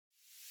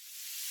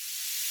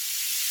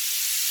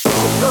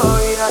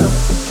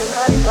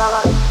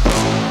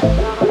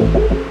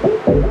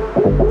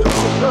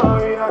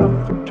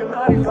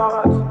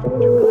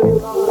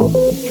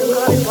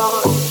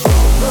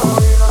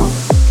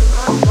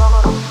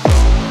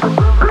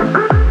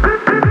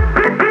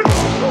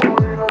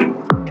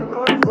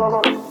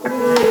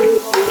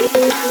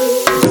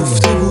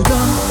گفته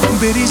بودم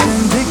بری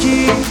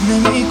زندگی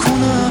نمی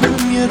کنم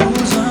یه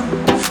روزم،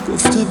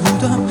 گفته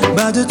بودم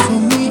بعد تو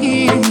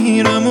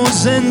میمیرم و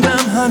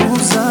زندم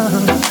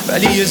هنوزم،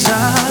 ولی یه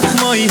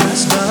زخمایی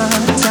هست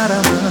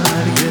بدترم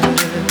مرگه.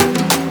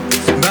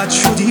 بد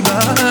شدی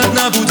بد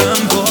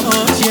نبودم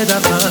باد یه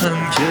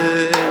دفعم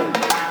که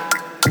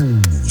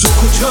تو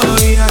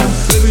کجایی هم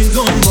ببین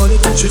دنبال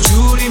تو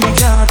چجوری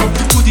میکردم،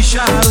 بودی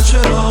شهر و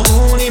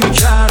چراغونی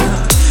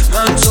میکردم،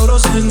 من تو رو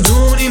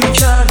زندونی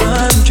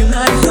میکردم که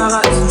نری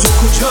فقط. تو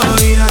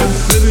کجایی هم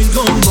ببین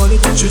دنبال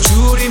تو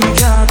چجوری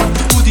میکردم،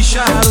 بودی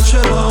شهر و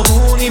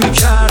چراغونی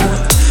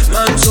میکردم،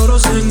 من تو رو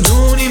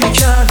زندونی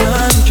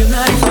میکردم که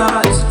نری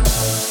فقط.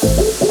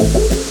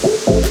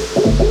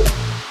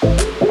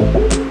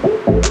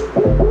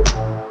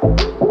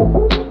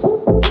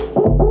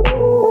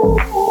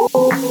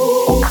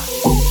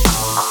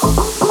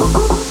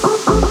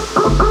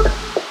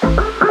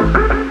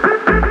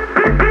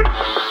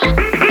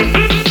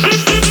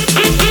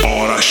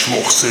 Arash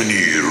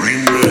Mohseni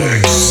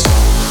remix.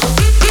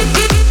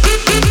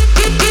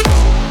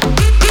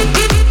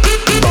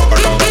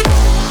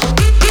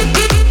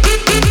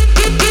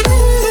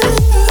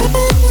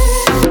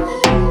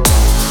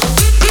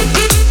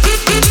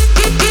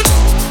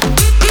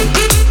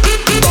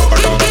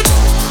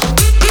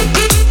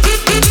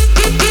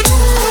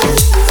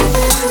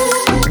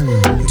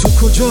 تو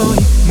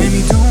کجایی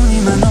نمیدونی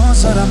من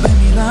آزارم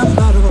بمیرم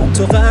برات،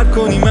 تو غر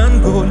کنی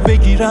من گل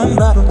بگیرم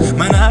برات،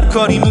 من هر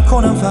کاری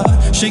میکنم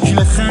فقط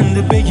شکل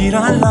خنده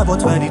بگیرن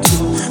لبات، ولی تو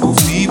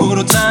گفتی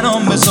برو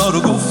تنام بذار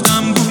و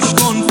گفتم گوش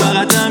کن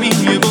فقط همین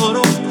یه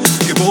بارو،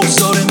 یه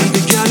بغضاره میده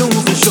گلوم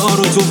فشار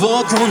و تو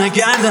واکنه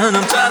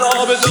گردنم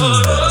طلا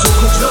بدار. تو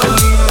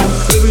کجایی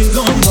ببین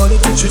دنبال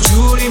تو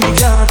چجوری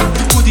میکردم،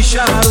 بودی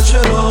شهر و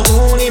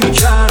چراغونی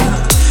میکردم،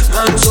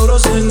 من تو رو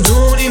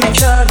زندونی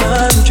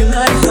میکردم که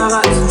نه